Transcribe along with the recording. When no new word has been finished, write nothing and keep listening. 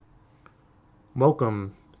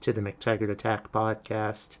Welcome to the McTaggart Attack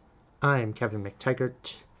podcast. I'm Kevin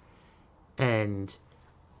McTaggart, and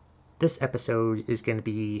this episode is going to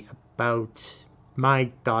be about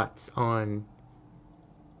my thoughts on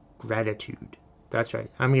gratitude. That's right,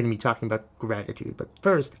 I'm going to be talking about gratitude, but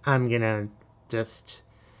first I'm going to just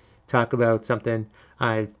talk about something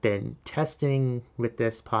I've been testing with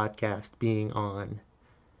this podcast being on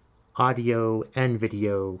audio and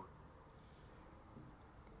video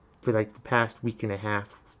for like the past week and a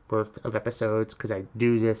half worth of episodes, because I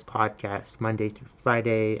do this podcast Monday through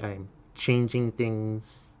Friday. I'm changing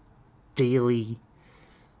things daily,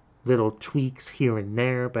 little tweaks here and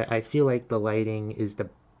there, but I feel like the lighting is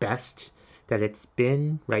the best that it's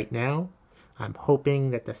been right now. I'm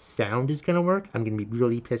hoping that the sound is going to work. I'm going to be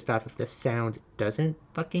really pissed off if the sound doesn't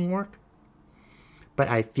fucking work, but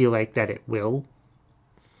I feel like that it will,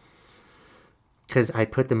 because I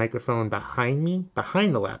put the microphone behind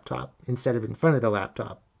the laptop, instead of in front of the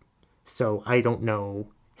laptop. So I don't know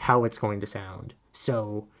how it's going to sound.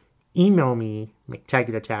 So email me,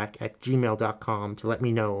 mctaggart@gmail.com, to let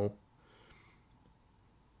me know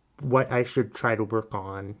what I should try to work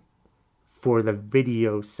on for the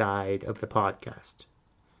video side of the podcast,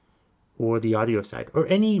 or the audio side, or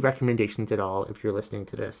any recommendations at all if you're listening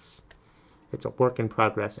to this. It's a work in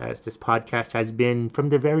progress, as this podcast has been from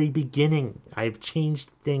the very beginning. I've changed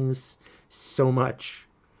things so much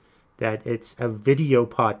that it's a video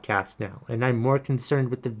podcast now, and I'm more concerned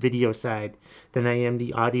with the video side than I am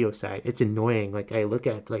the audio side. It's annoying. Like, I look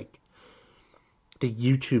at like the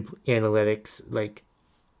YouTube analytics, like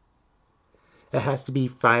it has to be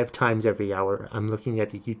 5 times every hour I'm looking at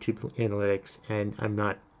the YouTube analytics, and I'm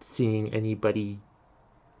not seeing anybody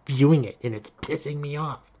viewing it, and it's pissing me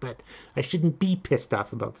off. But I shouldn't be pissed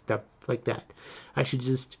off about stuff like that. I should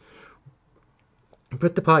just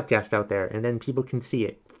put the podcast out there, and then people can see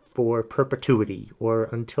it for perpetuity, or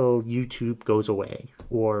until YouTube goes away,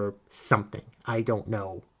 or something. I don't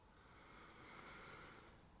know.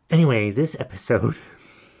 Anyway, this episode,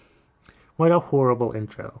 what a horrible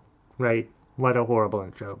intro, right? What a horrible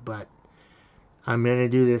intro. But I'm going to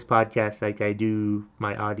do this podcast like I do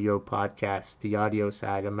my audio podcast, the audio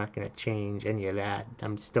side. I'm not going to change any of that.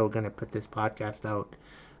 I'm still going to put this podcast out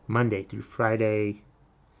Monday through Friday.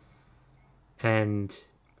 And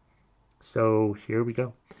so here we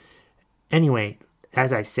go. Anyway,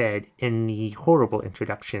 as I said in the horrible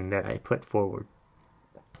introduction that I put forward,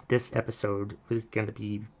 this episode was going to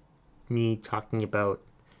be me talking about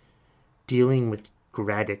dealing with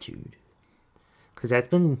gratitude. Because that's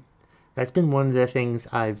been one of the things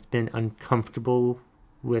I've been uncomfortable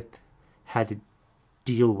with, had to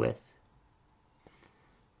deal with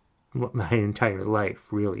my entire life,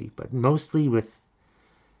 really. But mostly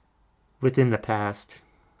within the past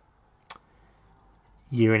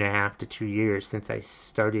year and a half to 2 years, since I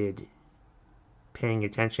started paying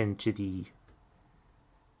attention to the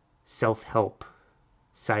self-help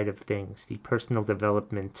side of things, the personal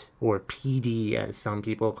development, or PD as some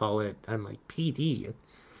people call it. I'm like, PD?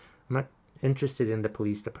 I'm not interested in the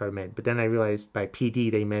police department. But then I realized by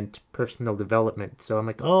PD they meant personal development. So I'm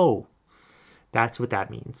like, oh, that's what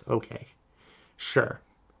that means. Okay, sure,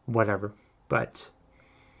 whatever. But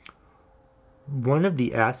one of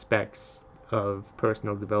the aspects of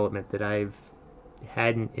personal development that I've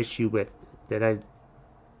had an issue with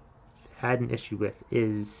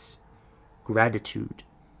is gratitude.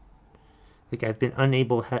 Like, I've been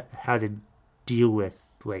unable how to deal with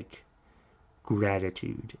like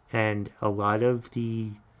gratitude, and a lot of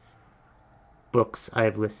the books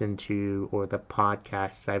I've listened to, or the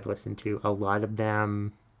podcasts I've listened to, a lot of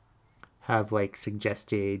them have like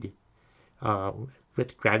suggested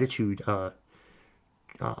with gratitude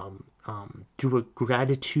do a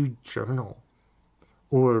gratitude journal,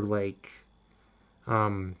 or like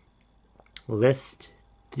list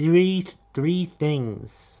three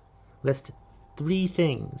things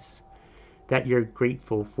that you're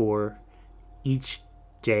grateful for each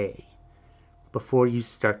day. Before you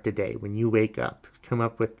start the day, when you wake up, come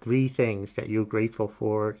up with 3 things that you're grateful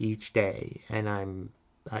for each day. And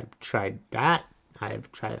I've tried that.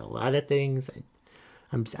 I've tried a lot of things.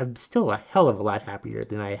 I'm still a hell of a lot happier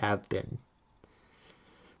than I have been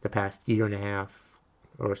the past year and a half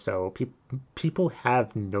or so. People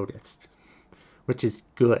have noticed, which is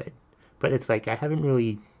good. But it's like I haven't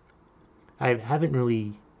really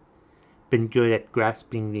been good at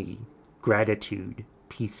grasping the gratitude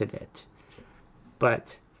piece of it.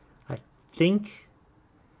 But I think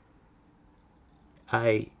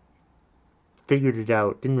I figured it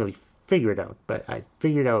out. Didn't really figure it out, but I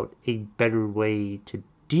figured out a better way to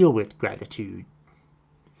deal with gratitude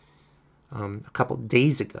a couple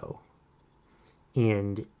days ago.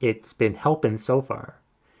 and it's been helping so far.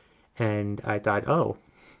 And I thought, oh,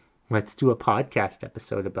 let's do a podcast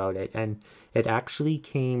episode about it. And it actually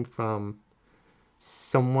came from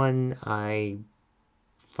someone I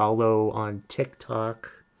follow on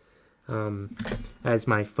TikTok. As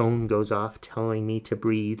my phone goes off telling me to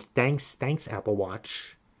breathe. Thanks, Apple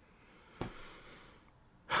Watch.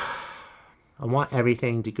 I want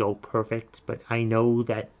everything to go perfect, but I know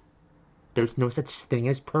that there's no such thing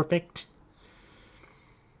as perfect.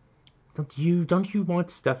 Don't you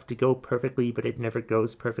want stuff to go perfectly, but it never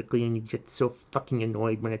goes perfectly, and you get so fucking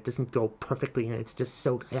annoyed when it doesn't go perfectly, and it's just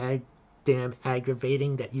so damn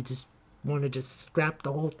aggravating that you just want to just scrap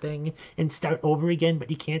the whole thing and start over again,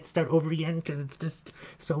 but you can't start over again because it's just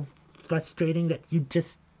so frustrating that you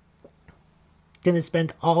just gonna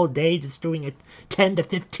spend all day just doing a 10 to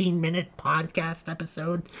 15 minute podcast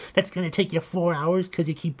episode that's gonna take you 4 hours because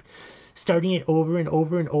you keep starting it over and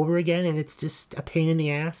over and over again, and it's just a pain in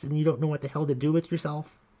the ass and you don't know what the hell to do with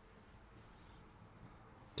yourself.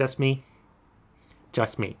 Just me.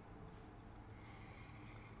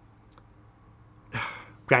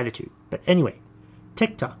 Gratitude. But anyway,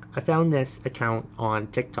 TikTok. I found this account on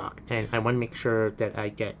TikTok, and I want to make sure that I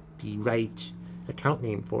get the right account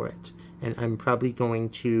name for it. And I'm probably going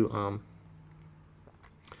to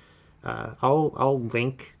I'll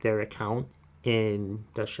link their account in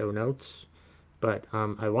the show notes. But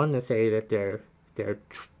I want to say that their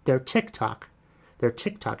TikTok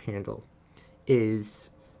handle is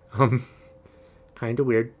kind of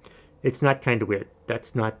weird. It's not kind of weird.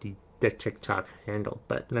 That's not the TikTok handle.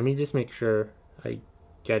 But let me just make sure I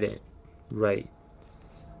get it right.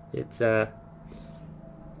 It's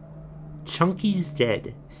Chunky's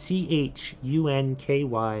Dead.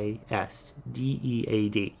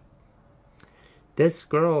 CHUNKYSDEAD. This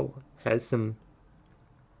girl has some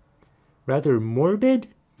rather morbid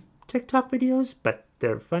TikTok videos, but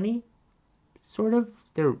they're funny. Sort of.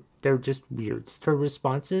 They're just weird. Her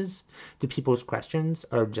responses to people's questions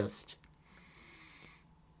are just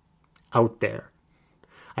out there.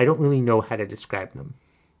 I don't really know how to describe them,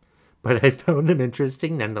 but I found them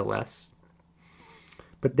interesting nonetheless.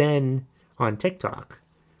 But then on TikTok,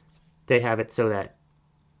 they have it so that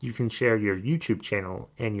you can share your YouTube channel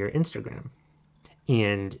and your Instagram.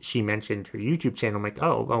 And she mentioned her YouTube channel. I'm like,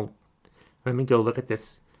 oh, well, let me go look at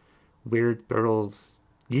this weird girl's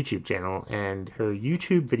YouTube channel. And her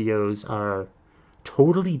YouTube videos are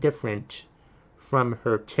totally different from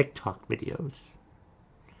her TikTok videos.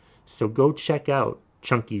 So go check out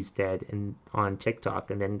Chunky's Dead on TikTok,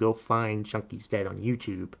 and then go find Chunky's Dead on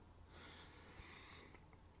YouTube.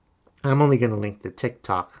 I'm only going to link the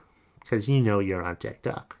TikTok because you know you're on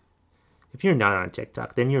TikTok. If you're not on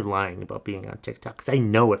TikTok, then you're lying about being on TikTok, because I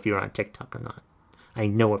know if you're on TikTok or not. I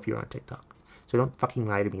know if you're on TikTok. So don't fucking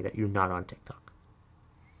lie to me that you're not on TikTok.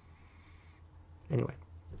 Anyway.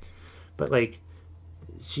 But like,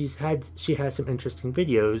 she has some interesting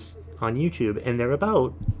videos on YouTube, and they're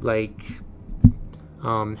about like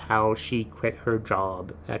how she quit her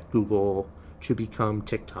job at Google to become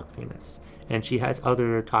TikTok famous. And she has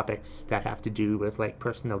other topics that have to do with like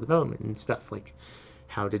personal development and stuff, like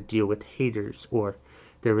how to deal with haters. Or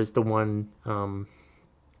there was the one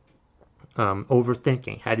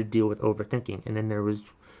overthinking, how to deal with overthinking. And then there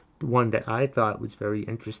was one that I thought was very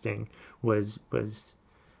interesting, was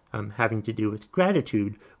having to do with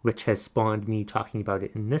gratitude, which has spawned me talking about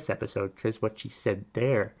it in this episode, because what she said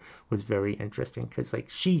there was very interesting, because like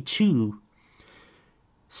she too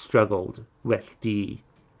struggled with the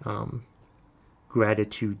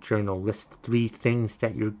gratitude journal. List 3 things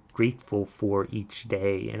that you're grateful for each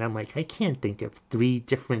day. And I'm like, I can't think of 3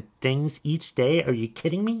 different things each day. Are you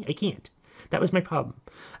kidding me? I can't. That was my problem.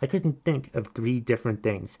 I couldn't think of 3 different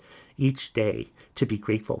things each day to be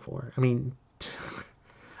grateful for. I mean,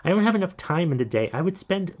 I don't have enough time in the day. I would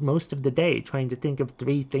spend most of the day trying to think of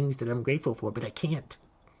 3 things that I'm grateful for, but I can't.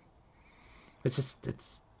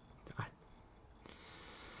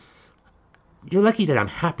 You're lucky that I'm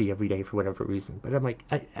happy every day for whatever reason. But I'm like,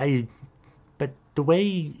 but the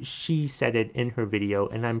way she said it in her video,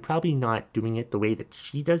 and I'm probably not doing it the way that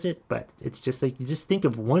she does it, but it's just like, you just think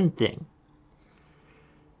of one thing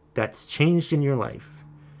that's changed in your life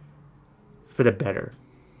for the better.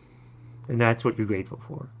 And that's what you're grateful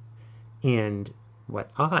for. And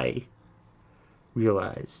what I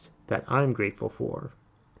realized that I'm grateful for,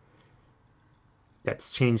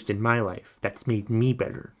 that's changed in my life, that's made me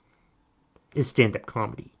better, is stand-up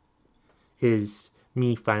comedy. Is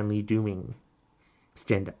me finally doing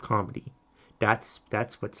stand-up comedy. That's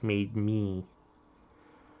what's made me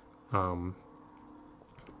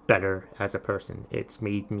better as a person. It's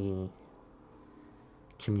made me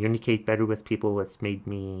communicate better with people. It's made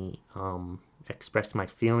me express my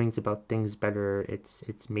feelings about things better.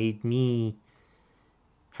 It's made me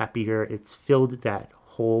happier. It's filled that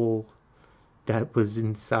hole that was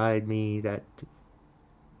inside me that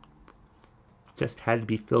just had to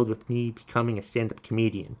be filled with me becoming a stand-up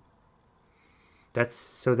comedian.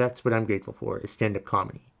 That's what I'm grateful for, is stand-up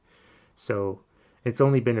comedy. So it's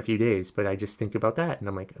only been a few days, but I just think about that and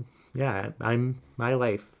I'm like, yeah, my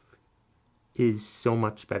life is so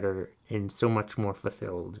much better and so much more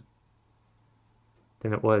fulfilled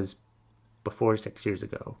than it was before 6 years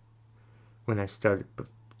ago when I started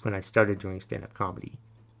doing stand-up comedy.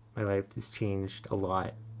 My life has changed a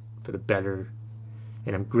lot for the better,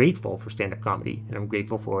 and I'm grateful for stand-up comedy, and I'm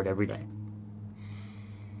grateful for it every day.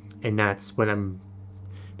 And that's what I'm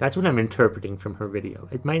interpreting from her video.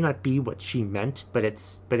 It might not be what she meant, but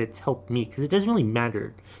it's helped me, because it doesn't really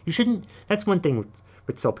matter. You shouldn't. That's one thing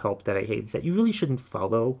with self-help that I hate, is that you really shouldn't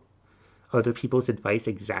follow other people's advice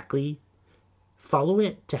exactly. Follow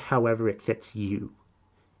it to however it fits you.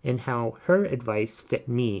 And how her advice fit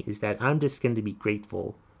me is that I'm just going to be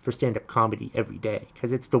grateful for stand-up comedy every day,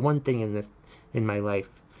 because it's the one thing in my life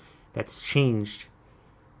that's changed.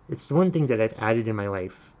 It's the one thing that I've added in my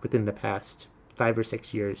life within the past 5 or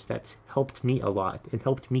 6 years that's helped me a lot and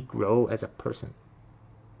helped me grow as a person.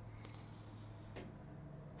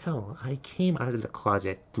 Hell, I came out of the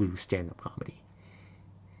closet through stand-up comedy.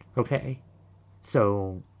 Okay?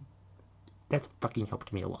 So that's fucking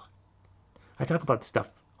helped me a lot. I talk about stuff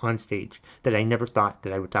on stage that I never thought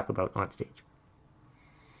that I would talk about on stage.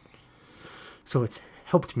 So it's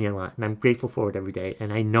helped me a lot, and I'm grateful for it every day.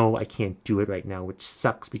 And I know I can't do it right now, which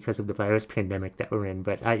sucks because of the virus pandemic that we're in.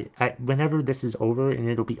 But I whenever this is over, and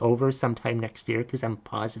it'll be over sometime next year, because I'm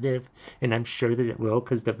positive, and I'm sure that it will,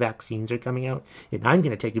 because the vaccines are coming out, and I'm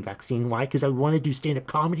going to take a vaccine. Why? Because I want to do stand-up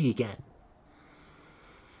comedy again.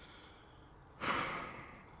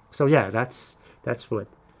 So yeah, that's what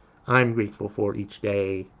I'm grateful for each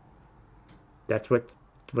day. That's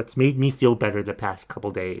what's made me feel better the past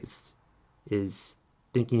couple days, is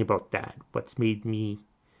thinking about that. What's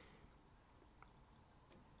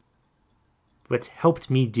helped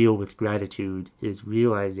me deal with gratitude is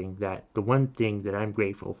realizing that the one thing that I'm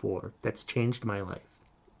grateful for that's changed my life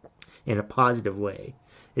in a positive way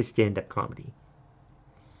is stand-up comedy.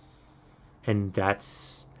 And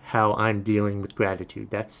that's how I'm dealing with gratitude.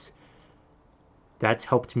 That's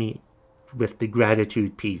helped me with the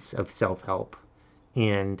gratitude piece of self-help.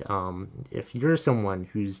 And if you're someone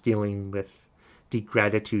who's dealing with the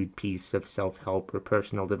gratitude piece of self-help or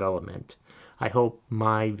personal development, I hope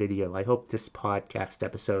this podcast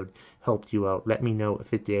episode helped you out. Let me know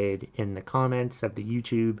if it did in the comments of the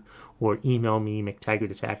YouTube, or email me,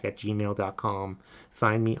 mctaggartattack@gmail.com.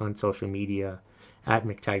 Find me on social media at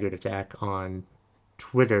mctaggartattack on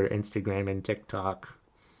Twitter, Instagram, and TikTok.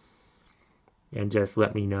 And just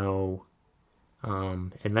let me know.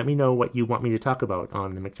 And let me know what you want me to talk about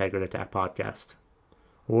on the McTaggart Attack podcast.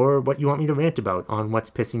 Or what you want me to rant about on What's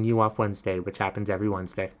Pissing You Off Wednesday, which happens every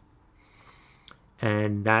Wednesday.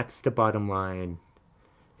 And that's the bottom line.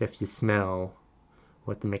 If you smell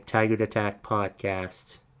what the McTaggart Attack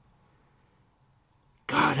podcast...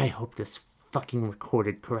 God, I hope this fucking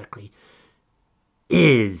recorded correctly.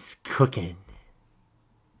 Is cooking.